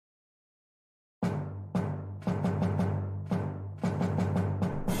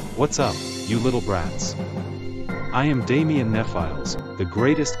What's up, you little brats? I am Damien Nephyles, the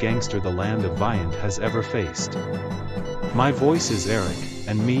greatest gangster the land of Viant has ever faced. My voice is Eric,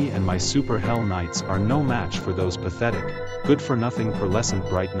 and me and my super hell knights are no match for those pathetic, good-for-nothing Pearlescent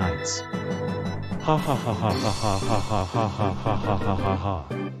Bright Knights. Ha ha ha ha ha ha ha ha ha ha ha ha ha ha ha.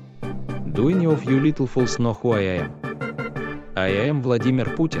 Do any of you little fools know who I am? I am Vladimir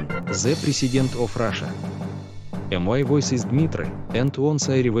Putin, the President of Russia. And my voice is Dmitry, and once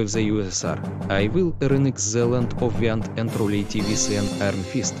I revive the USSR, I will renix the land of Viant and rule it with an iron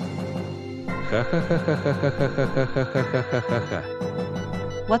fist. Ha ha ha ha ha ha ha ha ha ha ha ha ha.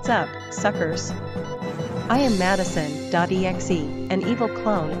 What's up, suckers? I am Madisyn.exe, an evil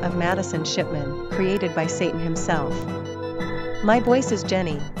clone of Madisyn Shipman, created by Satan himself. My voice is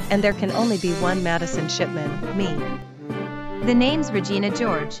Jenny, and there can only be one Madisyn Shipman, me. The name's Regina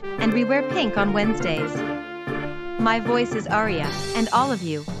George, and we wear pink on Wednesdays. My voice is Aria, and all of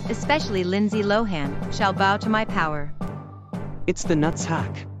you, especially Lindsay Lohan, shall bow to my power. It's the Nuts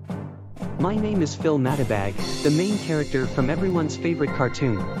Hack. My name is Phil Matibag, the main character from everyone's favorite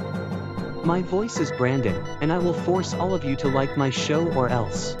cartoon. My voice is Brandon, and I will force all of you to like my show or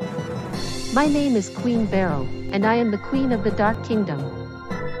else. My name is Queen Beryl, and I am the Queen of the Dark Kingdom.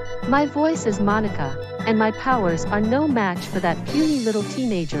 My voice is Monica, and my powers are no match for that puny little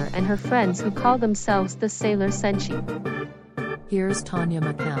teenager and her friends who call themselves the Sailor Senshi. Here's Tonya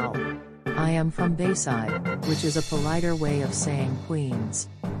McCal. I am from Bayside, which is a politer way of saying Queens.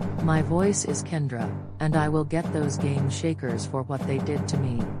 My voice is Kendra, and I will get those game shakers for what they did to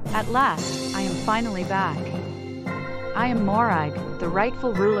me. At last, I am finally back. I am Morag, the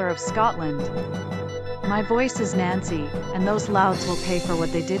rightful ruler of Scotland. My voice is Nancy, and those louds will pay for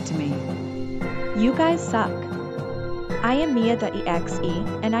what they did to me. You guys suck. I am Mia.exe,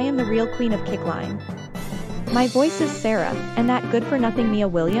 and I am the real queen of Kickline. My voice is Sarah, and that good-for-nothing Mia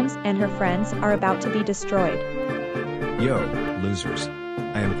Williams and her friends are about to be destroyed. Yo, losers.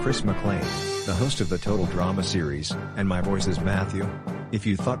 I am Chris McLean, the host of the Total Drama series, and my voice is Matthew. If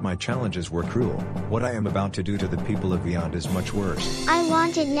you thought my challenges were cruel, what I am about to do to the people of Beyond is much worse. I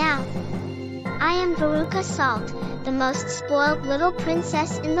want it now. I am Veruca Salt, the most spoiled little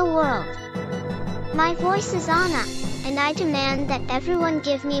princess in the world. My voice is Anna, and I demand that everyone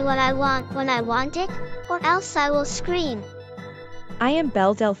give me what I want when I want it, or else I will scream. I am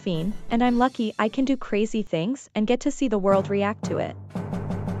Belle Delphine, and I'm lucky I can do crazy things and get to see the world react to it.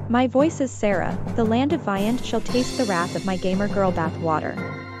 My voice is Sarah, the land of Viant shall taste the wrath of my gamer girl bath water.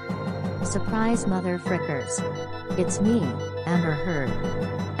 Surprise mother frickers. It's me, Amber Heard.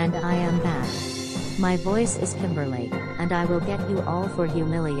 And I am back. My voice is Kimberly, and I will get you all for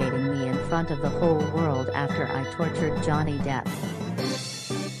humiliating me in front of the whole world after I tortured Johnny Depp.